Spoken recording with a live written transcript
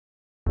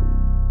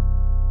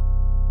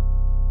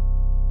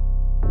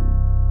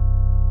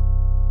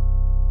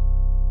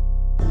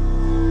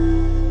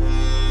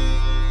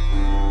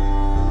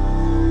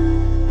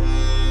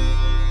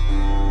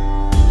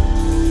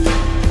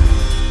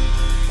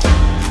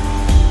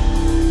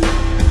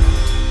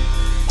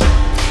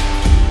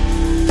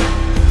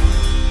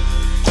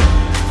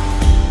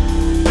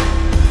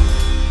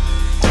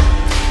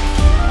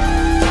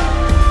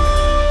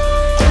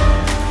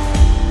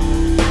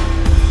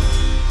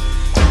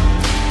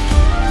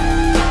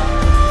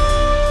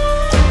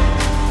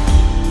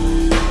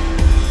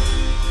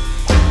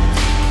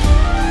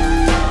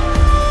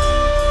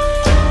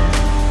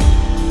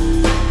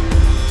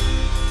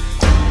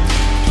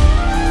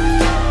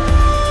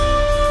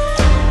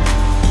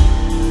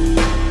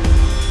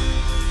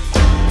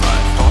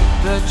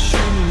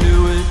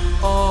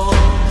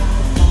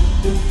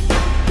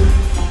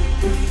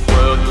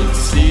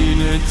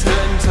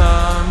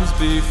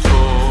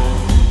before.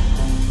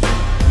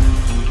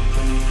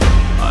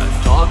 I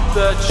thought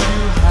that you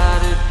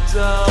had it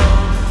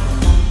done,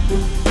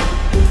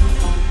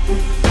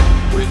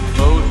 with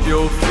both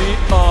your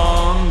feet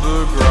on the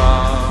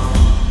ground.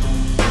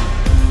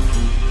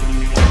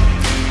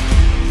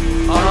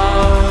 I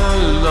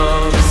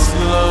love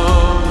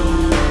slow,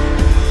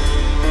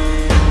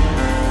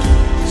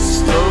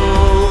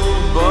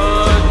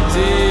 but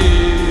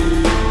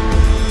deep,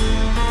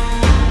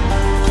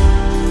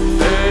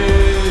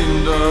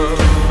 feigned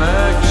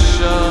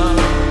affection,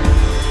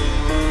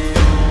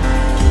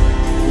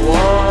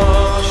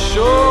 wash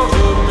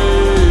over me.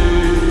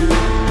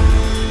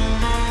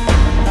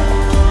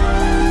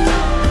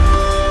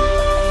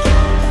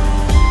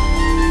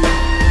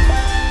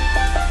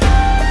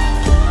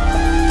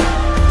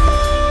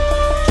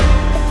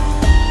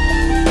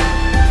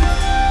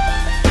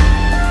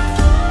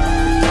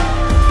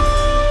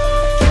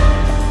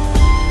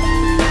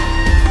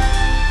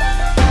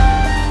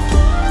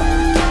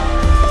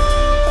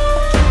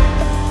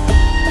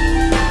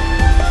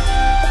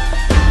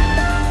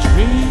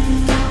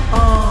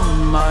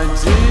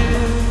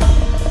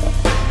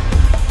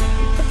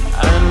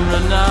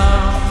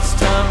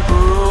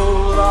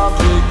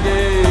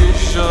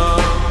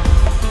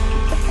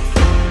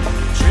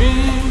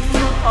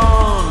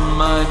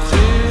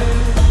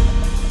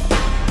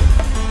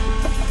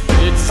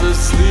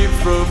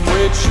 From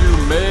which you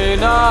may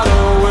not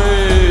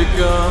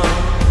awaken.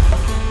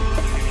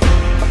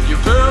 You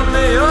build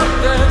me up,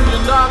 then you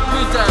knock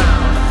me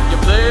down. You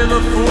play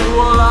the fool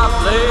while I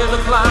play the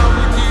clown.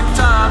 We keep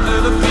time to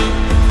the beat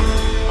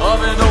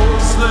of an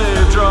old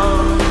slave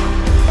drum.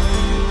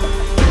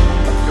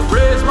 You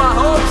raise my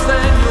hopes,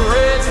 then you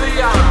raise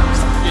the arms.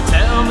 You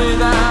tell me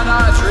that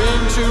I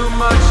dream too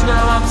much.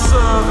 Now I'm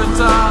serving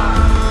time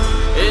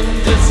in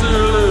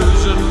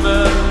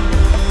disillusionment.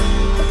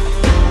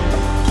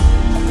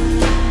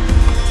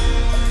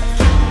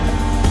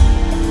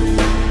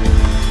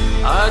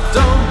 I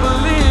don't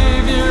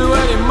believe you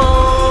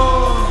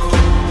anymore.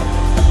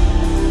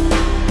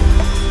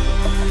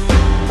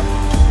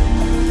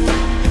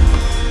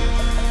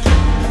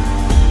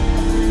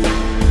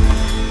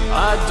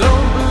 I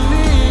don't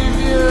believe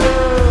you.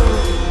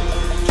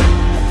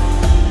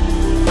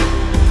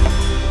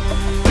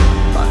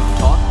 I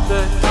thought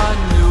that I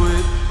knew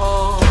it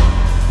all.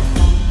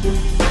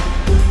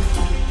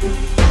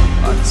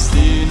 I'd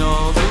seen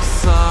all the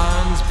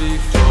signs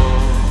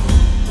before.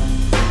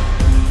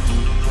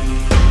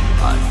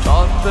 I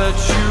thought that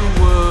you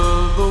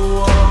were the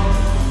one.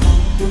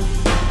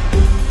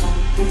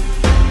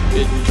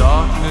 In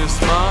darkness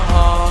my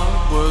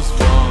heart was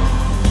won.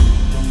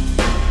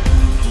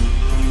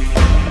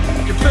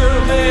 You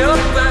build me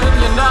up then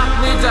you knock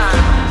me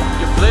down.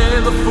 You play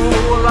the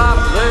fool, I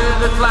play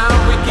the clown.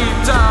 We keep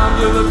time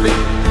to the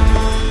beat